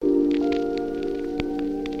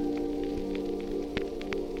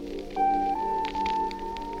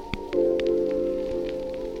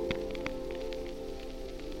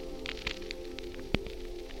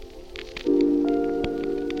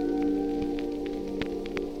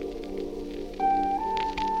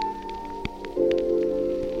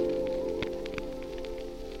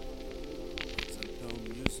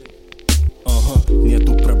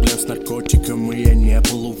наркотиком, и я не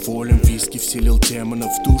был уволен. Виски вселил демона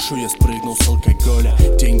в душу, я спрыгнул с алкоголя.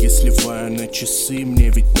 Деньги сливаю на часы, мне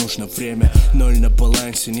ведь нужно время. Ноль на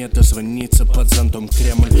балансе, не дозвониться, под зонтом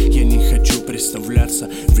Кремль. Я не хочу представляться,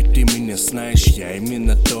 ведь ты меня знаешь. Я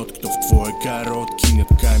именно тот, кто в твой огород кинет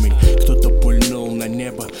камень. Кто-то пульнул на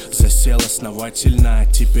небо, засел основательно, а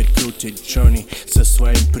теперь крутит Джонни со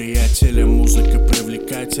своим приятелем. Музыка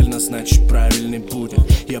привлекательна, значит правильный будет.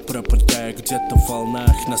 Я пропадаю где-то в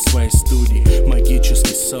волнах на своей студии.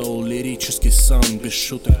 Магический соул, лирический сон, без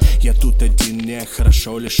шуток. Я тут один, не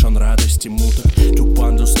хорошо лишен радости муток. Ту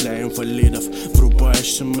пандус для инвалидов,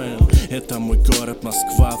 врубаешься, мэн. Это мой город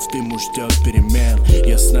Москва, в дыму ждет перемен.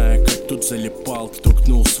 Я знаю, как тут залипал, кто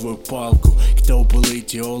гнул свою палку, кто был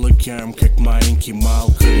идеологом, как маленький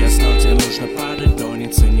Малку. Я знал, где нужно падать, но не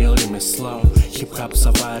ценил ремесло. Хип-хап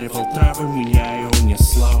заваривал травы, меня и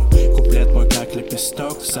унесло. Куплет мой как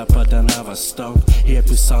лепесток, с запада на восток. Я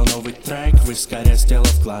писал новый трек, вискаря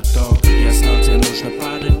сделав глоток. Я знал, где нужно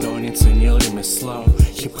падать, но не ценил ремесло.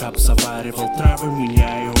 Хип-хап заваривал травы,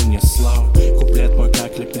 меня и унесло. Куплет мой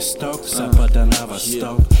как лепесток, с запада на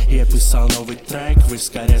восток. Я писал новый трек,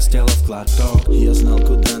 вискаря сделав глоток. Я знал,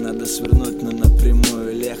 куда надо свернуть, но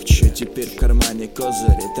напрямую легче. Теперь в кармане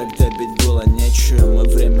козыри, тогда бить было нечем. И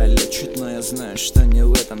время лечит, но я знаю, что не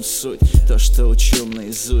в этом суть. То, что учил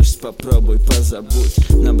наизусть, попробуй позабудь.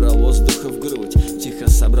 Набрал воздуха в грудь, тихо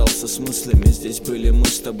собрался с мыслями. Здесь были мы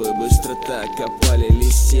с тобой, быстро так копали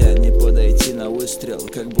листья. Не подойти на выстрел,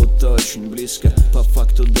 как будто очень близко, по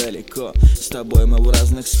факту далеко. С тобой мы в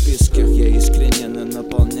разных списках. Я искренне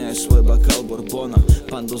наполняю свой бокал бурбоном.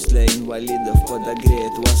 Пандус для инвалидов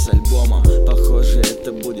подогреет вас альбомом. Похоже,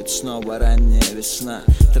 это будет снова ранняя весна.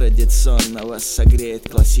 Традиционно вас согреет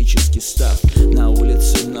классический став. На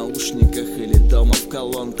улице в наушниках или дома в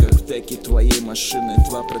колонках. В теке твоей машины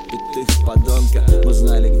два пропитых подонка. Мы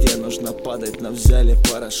знали, где нужно падать, но взяли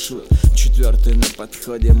парашют. Четвертый на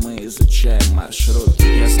подходе, мы изучаем маршрут.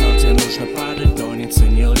 Я знал, где нужно падать, но не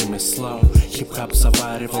ценил ремесло. Хип-хап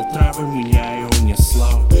заваривал травы, меня и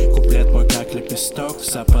унесло. Куплет мой как лепесток,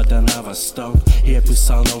 с запада на восток. Я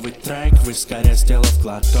писал новый трек, вискаря сделав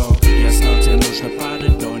глоток. Я знал, где нужно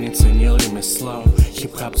падать, но не ценил ремесло.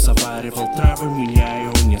 Хип-хап заваривал травы, меня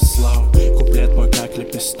и унесло. Куплет мой как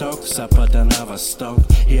лепесток, с запада на восток.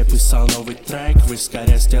 Я писал новый трек,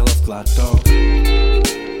 вискаря сделав глоток.